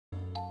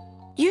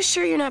You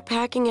sure you're not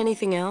packing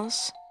anything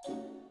else?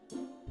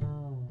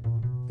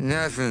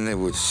 Nothing that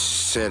would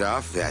set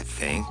off that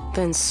thing.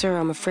 Then, sir,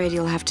 I'm afraid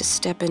you'll have to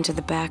step into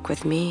the back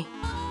with me.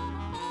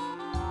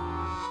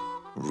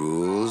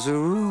 Rules are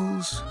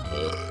rules.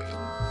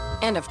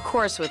 And of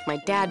course, with my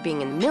dad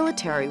being in the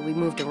military, we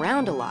moved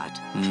around a lot.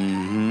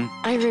 Mm-hmm.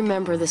 I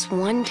remember this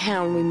one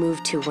town we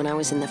moved to when I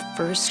was in the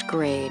 1st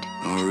grade.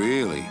 Oh,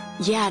 really?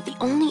 Yeah, the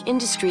only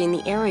industry in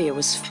the area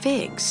was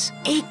figs.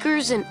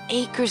 Acres and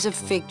acres of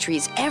fig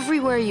trees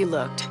everywhere you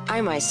looked. I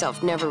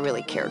myself never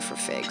really cared for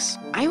figs.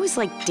 I always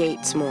liked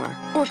dates more.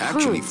 Or prunes.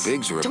 Actually,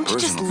 figs are a Don't you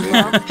just personal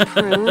love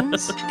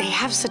prunes? They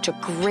have such a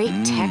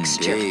great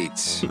texture.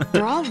 Dates.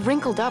 They're all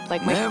wrinkled up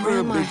like my Never a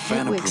grandma big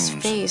fan of Hedwig's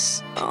prunes.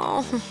 face.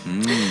 Oh,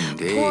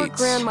 Dates. poor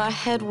Grandma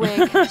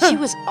Hedwig. She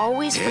was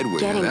always Hedwig,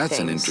 forgetting that's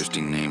things. an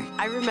interesting name.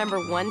 I remember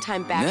one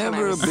time back when I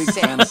Never a was big 6.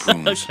 fan of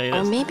prunes. Okay, Or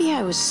that's... maybe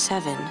I was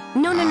 7.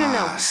 No.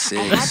 I 6,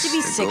 had to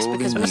be the 6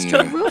 because golden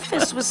Mr. year.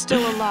 Rufus was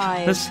still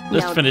alive. Let's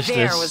now finish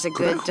there this. was a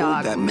Could I good hold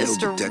dog, that metal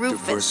Mr. detector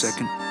Rufus. for a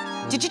second?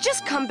 Did you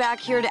just come back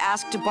here to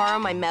ask to borrow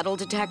my metal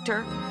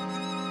detector?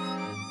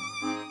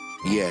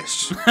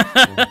 Yes.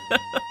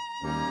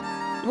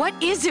 What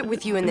is it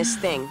with you in this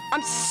thing?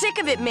 I'm sick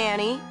of it,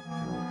 Manny.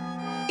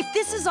 If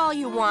this is all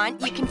you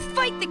want, you can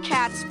fight the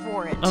cats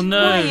for it. Oh,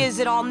 no. Why is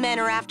it all men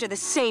are after the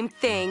same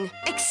thing?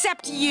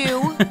 Except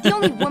you. The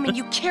only woman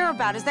you care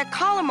about is that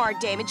Calamar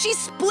dame, and she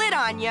split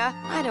on you.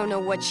 I don't know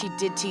what she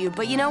did to you,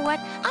 but you know what?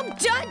 I'm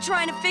done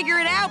trying to figure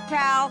it out,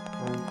 pal.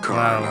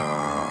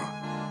 Carla.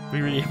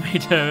 We really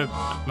made her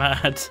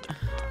mad.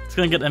 Let's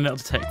go and get the metal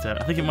detector.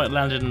 I think it might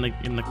land in the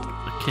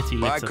kitty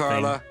Bye, litter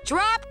Carla.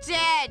 Drop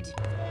dead. thing.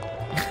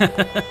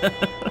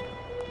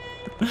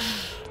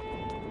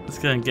 Let's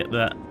go and get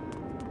that.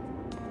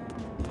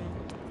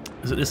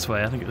 Is it this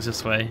way? I think it was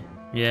this way.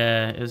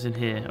 Yeah, it was in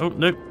here. Oh,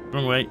 nope,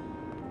 wrong way.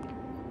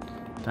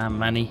 Damn,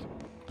 Manny.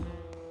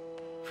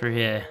 Through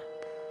here.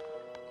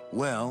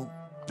 Well,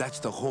 that's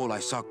the hole I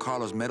saw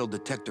Carla's metal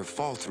detector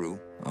fall through.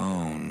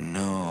 Oh,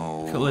 no.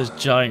 Look at all those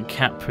giant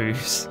cat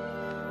poos.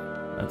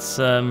 That's,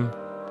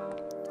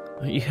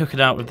 you hook it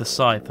out with the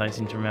scythe, I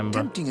seem to remember.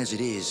 Tempting as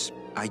it is,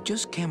 I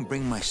just can't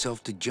bring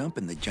myself to jump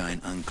in the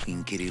giant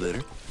unclean kitty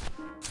litter.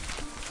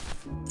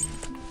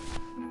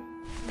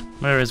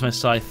 Where is my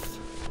scythe?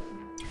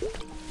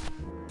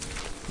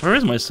 Where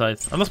is my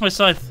scythe? I lost my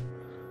scythe.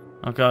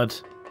 Oh god.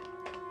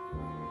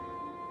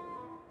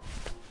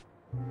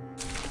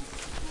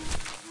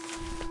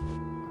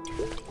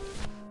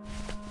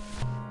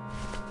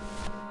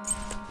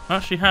 I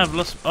actually have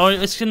lost. Oh,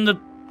 it's in the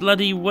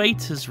bloody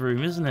waiter's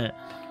room, isn't it?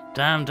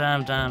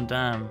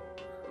 Damn.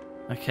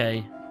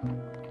 Okay.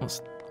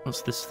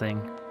 What's this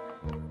thing?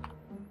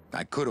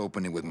 I could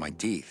open it with my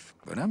teeth,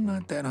 but I'm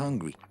not that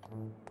hungry.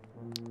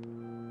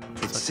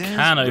 It It's a says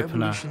can opener.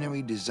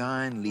 revolutionary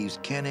design leaves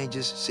can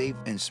edges safe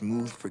and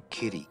smooth for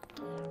kitty.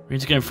 We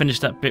need to go and finish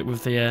that bit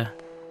with the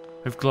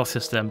with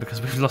Glossus then,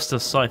 because we've lost our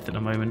scythe at the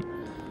moment.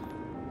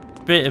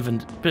 Bit of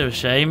a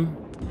shame.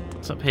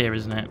 It's up here,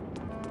 isn't it?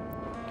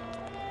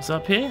 Is it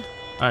up here?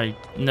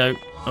 No.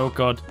 Oh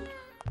god.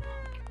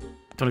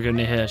 Don't want to go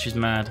near her. She's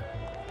mad.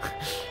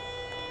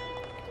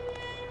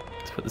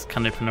 Let's put this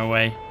can opener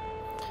away.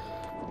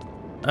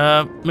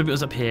 Maybe it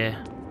was up here.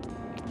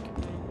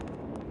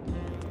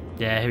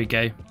 Yeah, here we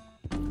go.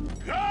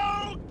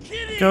 Go,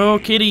 kitty! Go,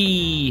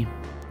 kitty!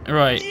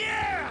 Right.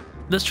 Yeah!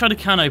 Let's try the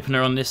can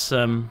opener on this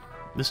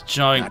this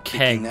giant Not keg.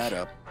 picking that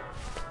up.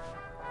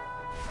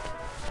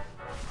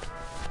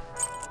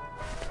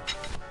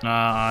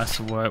 Ah, this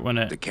will work, won't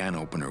The it? can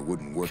opener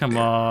wouldn't work. Come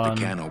there. on.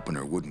 The can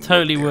opener wouldn't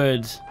Totally work. there.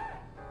 would.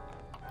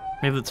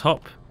 Maybe the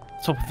top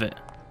of it.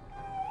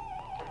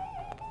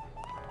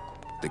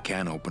 The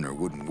can opener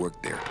wouldn't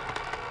work there.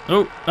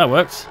 Oh, that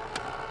worked.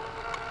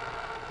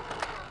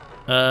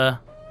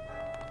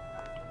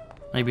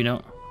 Maybe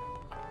not.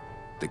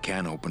 The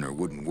can opener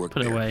wouldn't work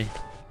Put it there. away.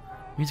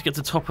 We need to get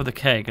to the top of the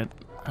keg.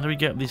 How do we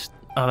get these?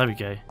 Oh, there we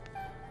go.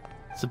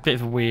 It's a bit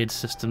of a weird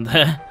system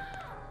there.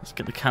 Let's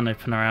get the can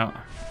opener out.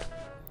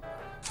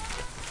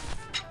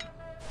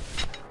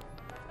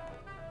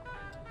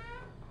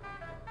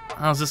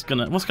 How's this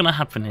gonna? What's gonna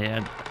happen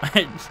here?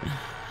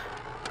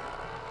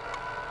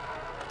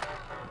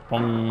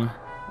 Bong.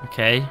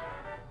 Okay.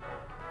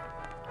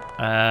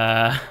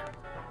 Not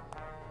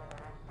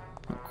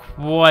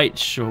quite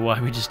sure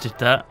why we just did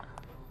that.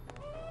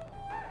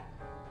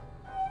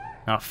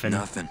 Nothing.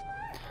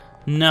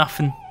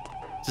 Nothing.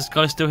 Is this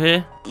guy still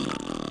here?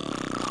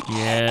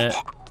 Yeah.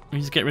 We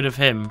need to get rid of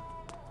him.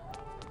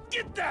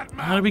 Get that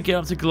How do we get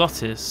up to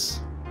Glottis?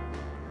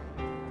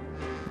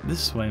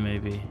 This way,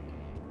 maybe.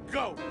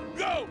 Go!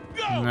 Go!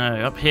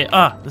 No, up here.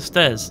 Ah, the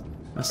stairs.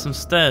 There's some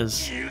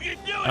stairs. You can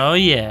do it! Oh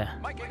yeah.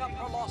 Making up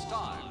for lost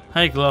time.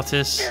 Hey,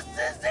 Glottis. This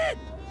is it!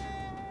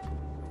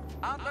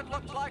 And it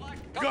looks like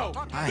Go!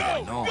 I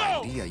had no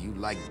idea you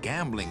liked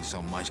gambling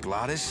so much,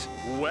 Glottis.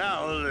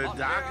 Well, the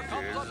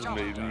doctors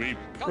made me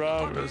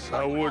promise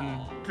I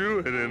wouldn't do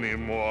it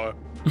anymore.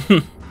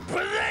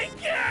 But they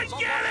can't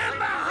get in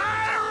the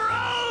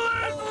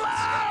high rollers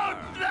loud,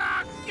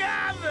 Doc,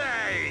 can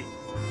they?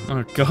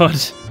 Oh god.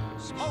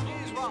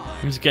 Smokey's Ride.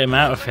 We need to get him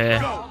out of here.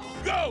 Go,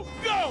 go,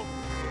 go!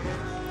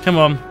 Come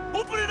on.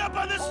 Open it up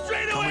on the Coming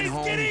straightaways,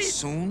 home kitty!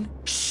 soon?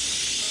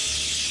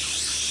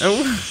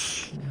 Oh.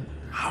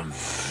 I'm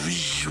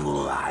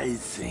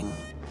visualizing.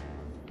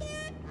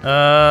 You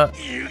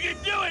can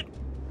do it!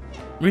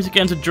 We need to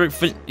get him to drink.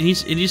 He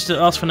needs to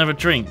ask for another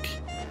drink.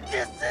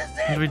 This is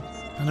How it!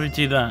 do we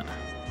do that?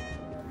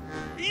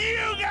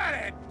 You got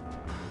it!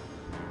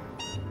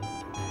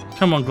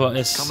 Come on,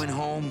 Glottis. Coming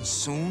home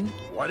soon?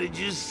 What did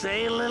you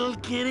say, little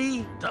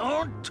kitty?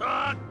 Don't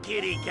talk,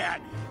 kitty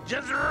cat.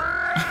 Just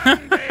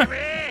run,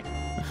 baby!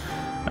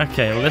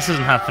 Okay, well this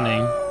isn't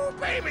happening. Oh,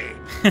 baby!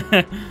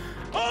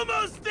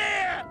 Almost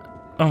there!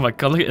 Oh my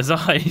god, look at his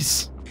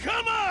eyes.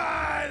 Come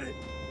on!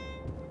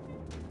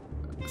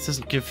 This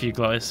isn't good for you,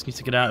 Glottis. You need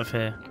to get out of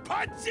here.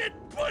 Punch it,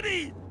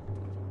 buddy!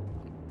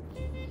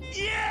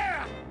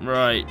 Yeah!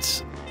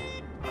 Right.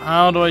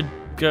 How do I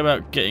go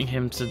about getting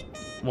him to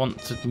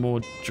want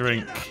more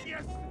drink? You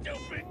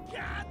stupid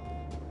cat!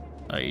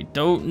 I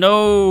don't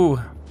know.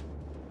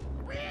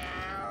 Baby!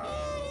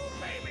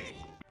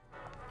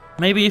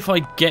 Maybe if I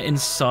get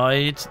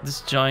inside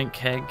this giant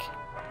keg.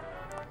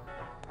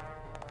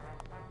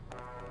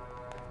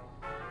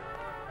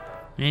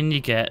 In you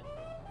get.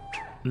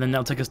 And then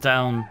that'll take us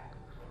down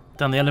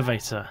the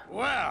elevator.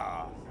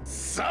 Well,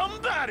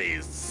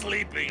 somebody's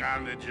sleeping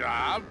on the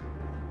job.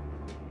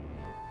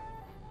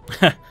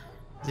 Is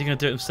he gonna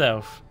do it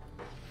himself?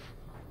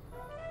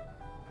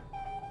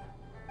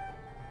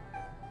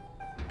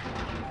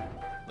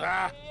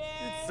 Ah,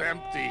 it's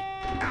empty.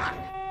 Ah.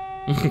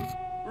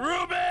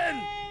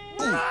 Reuben!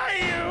 Where are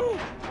you?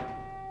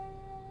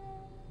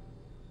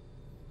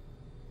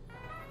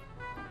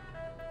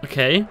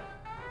 Okay.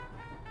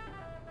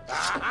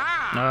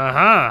 Aha!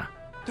 Aha!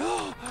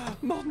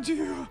 Mon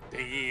Dieu!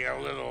 Taking a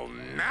little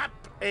nap,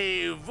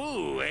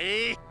 vous,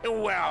 eh?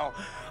 Well,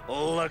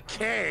 le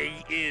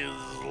keg is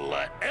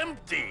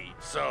empty,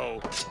 so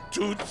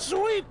toot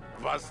sweet,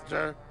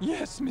 Buster.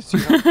 Yes, monsieur.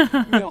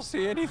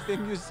 Merci,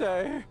 anything you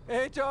say.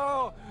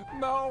 Ejo,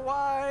 more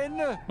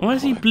wine. Why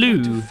is he I go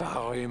blue? to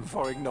devour him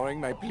for ignoring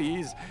my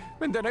pleas,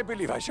 and then I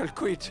believe I shall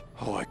quit.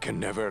 Oh, I can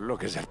never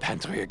look at that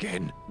pantry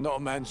again. No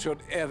man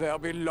should ever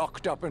be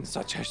locked up in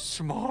such a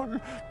small,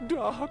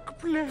 dark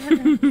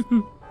place.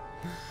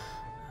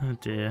 Oh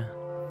dear.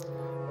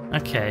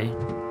 Okay.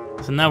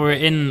 So now we're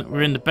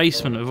in the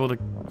basement with all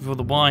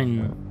the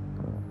wine.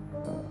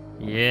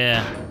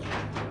 Yeah.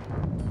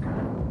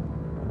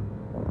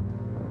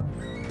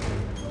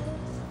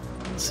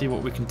 Let's see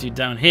what we can do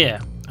down here.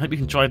 I hope we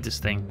can drive this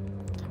thing.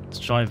 Let's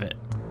drive it.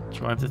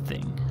 Drive the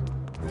thing.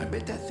 I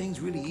bet that thing's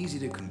really easy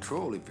to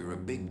control if you're a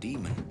big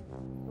demon.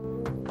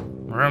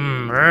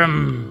 Rum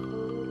rum.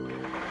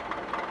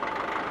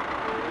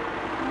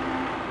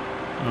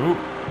 Oh.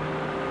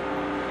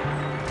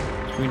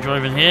 Can we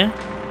drive in here?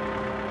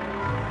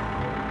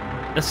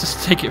 Let's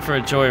just take it for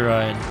a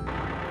joyride.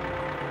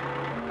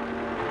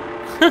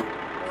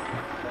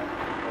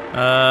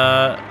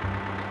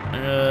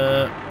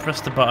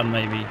 Press the button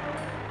maybe.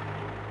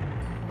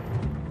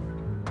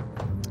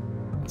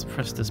 Let's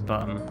press this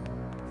button.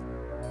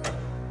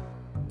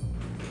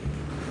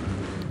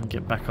 And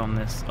get back on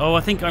this. Oh,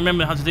 I think I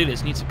remember how to do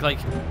this. You need to like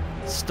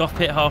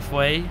stop it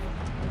halfway.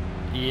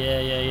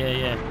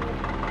 Yeah.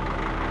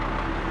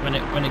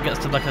 When it gets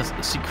to like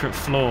a secret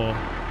floor.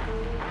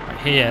 Like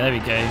here, there we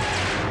go.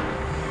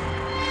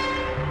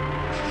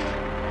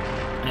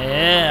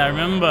 Yeah, I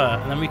remember.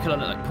 And then we could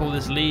like pull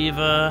this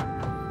lever,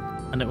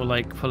 and it will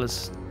like pull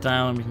us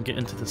down, and we can get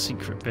into the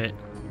secret bit.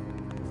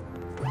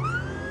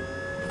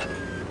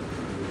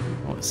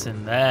 What's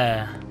in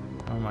there?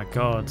 Oh my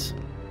god.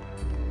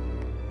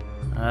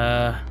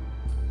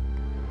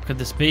 What could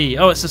this be?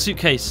 Oh, it's a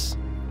suitcase.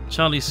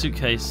 Charlie's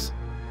suitcase.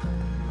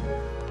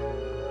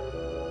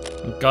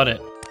 Got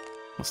it.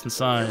 What's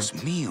inside? Dios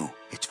mío,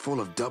 it's full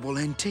of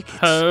double-end tickets.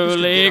 Holy We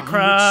should get 100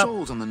 crap.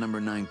 souls on the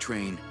number 9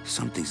 train.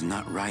 Something's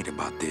not right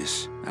about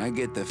this. I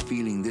get the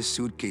feeling this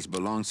suitcase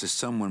belongs to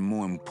someone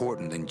more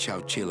important than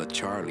Chowchilla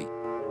Charlie.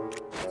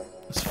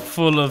 It's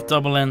full of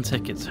double end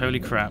tickets. Holy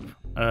crap.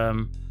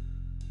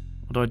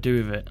 What do I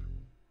do with it?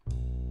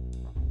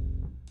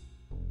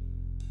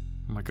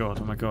 Oh my god,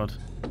 oh my god.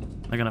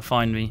 They're gonna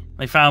find me.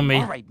 They found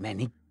me. All right,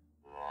 Manny.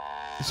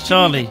 It's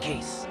Charlie.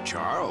 Case.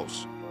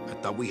 Charles, I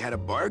thought we had a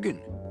bargain.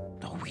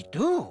 No, we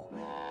do.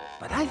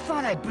 But I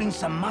thought I'd bring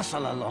some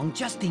muscle along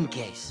just in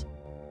case.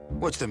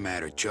 What's the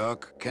matter,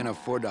 Chuck? Can't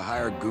afford to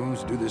hire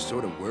goons to do this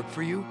sort of work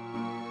for you?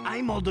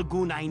 I'm all the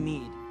goon I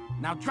need.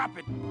 Now drop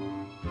it.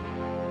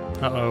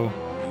 Uh-oh.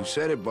 You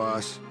said it,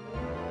 boss.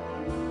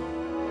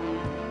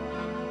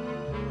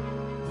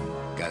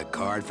 Got a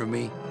card for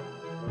me?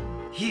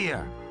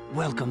 Here.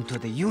 Welcome to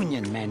the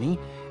Union, Manny.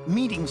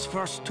 Meetings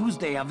first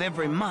Tuesday of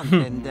every month,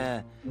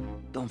 and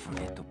don't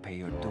forget to pay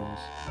your dues.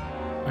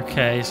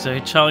 Okay, so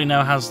Charlie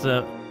now has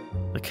the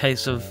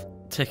case of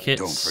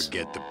tickets. Don't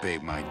forget to pay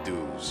my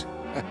dues.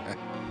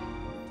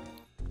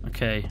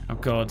 Okay, oh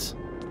god.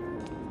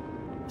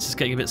 This is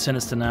getting a bit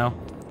sinister now.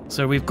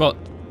 So we've got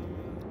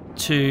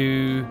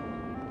to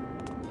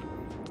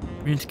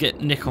We need to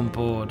get Nick on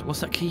board.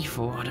 What's that key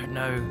for? I don't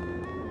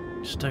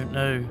know. Just don't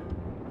know.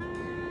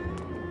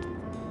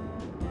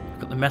 We've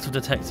got the metal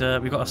detector.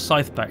 We've got a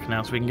scythe back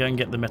now, so we can go and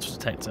get the metal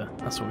detector.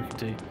 That's what we can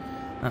do.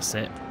 That's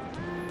it.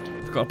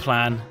 We've got a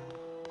plan.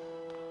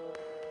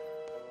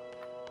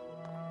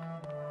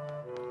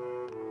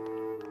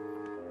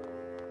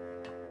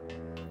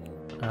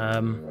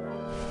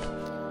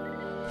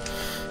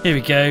 Here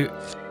we go.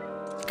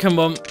 Come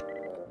on.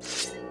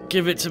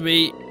 Give it to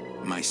me.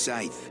 My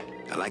scythe.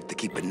 I like to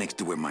keep it next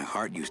to where my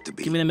heart used to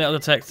be. Give me the metal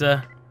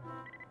detector.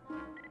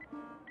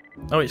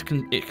 Oh, it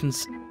can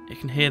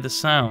hear the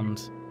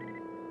sound.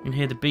 You can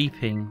hear the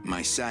beeping.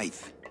 My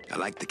scythe. I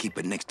like to keep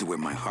it next to where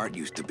my heart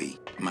used to be.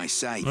 My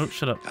scythe. Oh,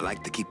 shut up. I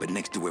like to keep it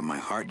next to where my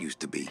heart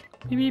used to be.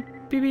 Beep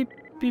beep beep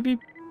beep beep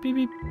beep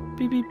beep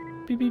beep beep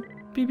beep beep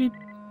beep beep.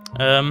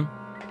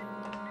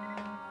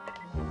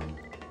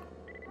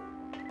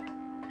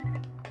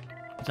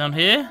 Down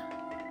here?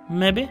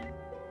 Maybe?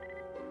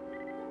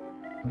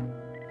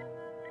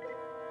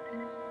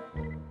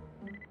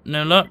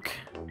 No luck?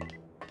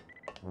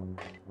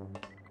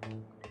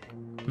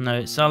 No,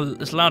 it's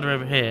louder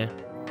over here.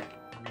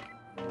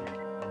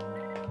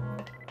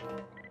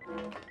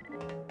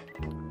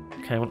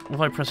 Okay, what if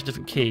I press a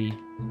different key?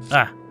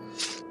 Ah!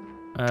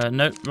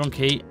 No, wrong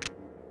key.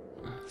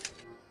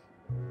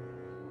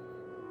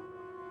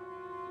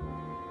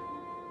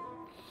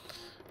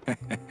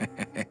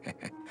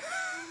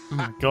 Oh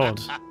my god.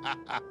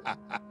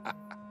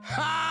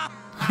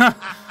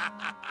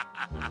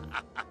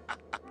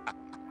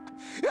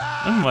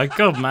 Oh my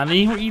god,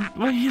 Manny,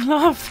 why are you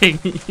laughing?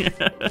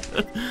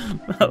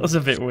 That was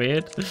a bit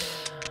weird.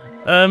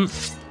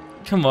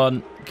 Come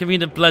on, give me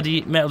the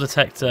bloody metal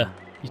detector,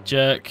 you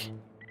jerk.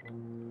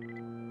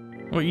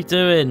 What are you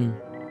doing?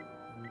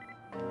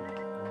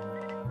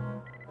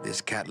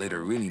 This cat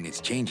litter really needs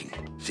changing.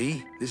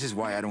 See? This is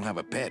why I don't have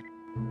a pet.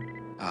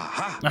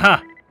 Aha!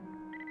 Aha!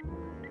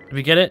 Did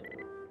we get it?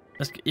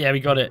 Yeah, we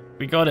got it.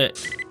 We got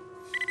it.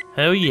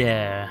 Oh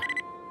yeah.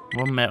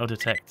 One metal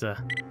detector.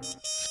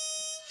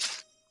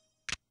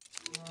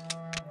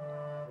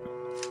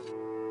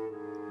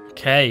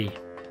 Okay.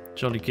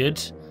 Jolly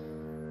good.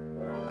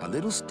 A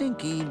little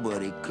stinky,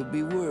 but it could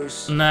be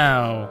worse.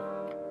 Now,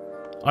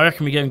 I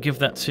reckon we go and give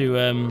that to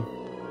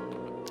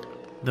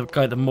the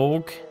guy at the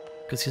morgue,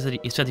 because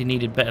he said he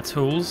needed better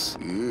tools.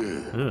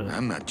 Ugh.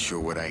 I'm not sure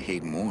what I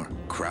hate more,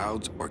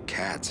 crowds or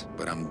cats,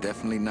 but I'm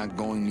definitely not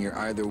going near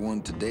either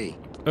one today.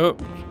 Oh,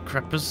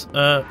 crappers.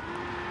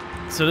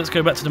 So let's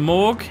go back to the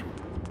morgue.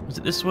 Was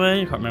it this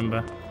way? I can't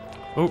remember.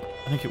 Oh,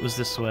 I think it was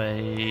this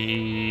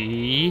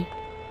way.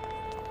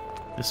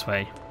 This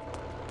way.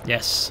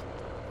 Yes.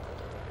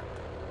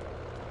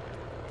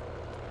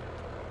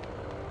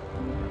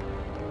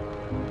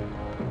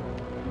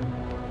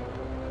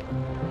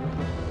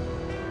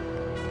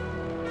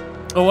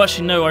 Oh,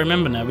 actually, no. I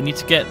remember now. We need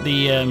to get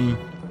the.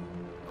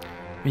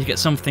 We need to get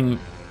something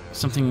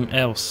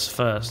else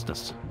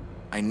first.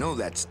 I know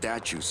that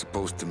statue's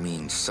supposed to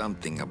mean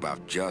something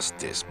about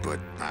justice, but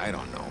I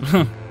don't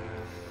know.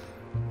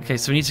 Okay,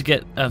 so we need to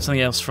get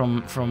something else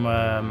from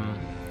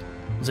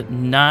was it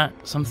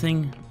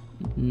something?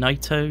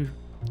 Naito?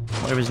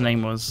 Whatever his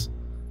name was.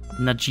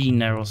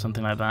 Najina or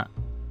something like that.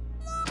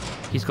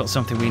 He's got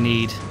something we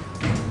need.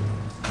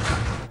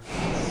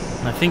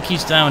 And I think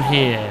he's down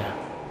here.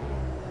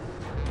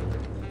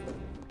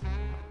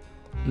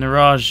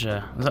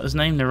 Naraja. Is that his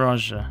name?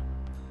 Naraja.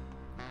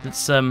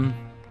 Let's go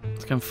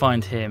and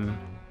find him.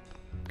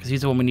 Because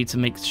he's the one we need to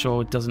make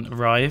sure doesn't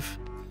arrive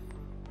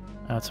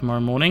tomorrow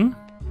morning.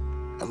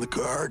 And the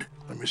card?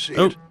 Let me see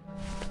it.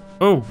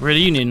 Oh, we're at a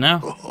union now.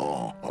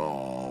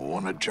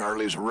 One of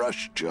Charlie's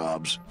rush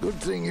jobs. Good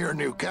thing your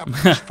new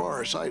captain's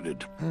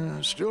far-sighted.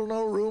 Still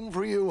no room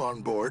for you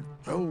on board.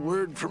 No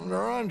word from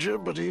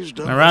Naranja, but he's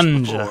done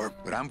this before.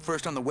 But I'm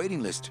first on the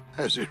waiting list.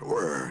 As it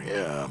were,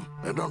 yeah.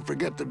 And don't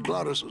forget that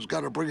Glottis has got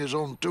to bring his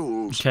own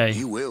tools. Okay.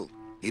 He will.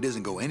 He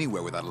doesn't go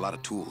anywhere without a lot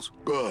of tools.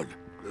 Good.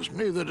 Because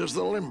neither does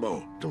the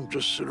Limbo. Don't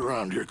just sit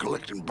around here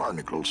collecting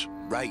barnacles.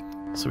 Right.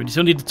 So we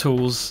still need the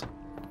tools.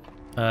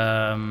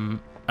 And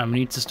we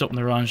need to stop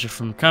Naranja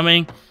from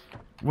coming.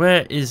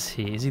 Where is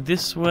he? Is he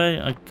this way?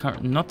 I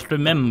can't not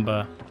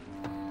remember.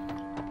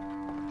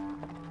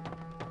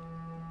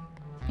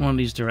 One of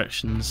these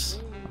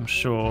directions, I'm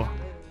sure.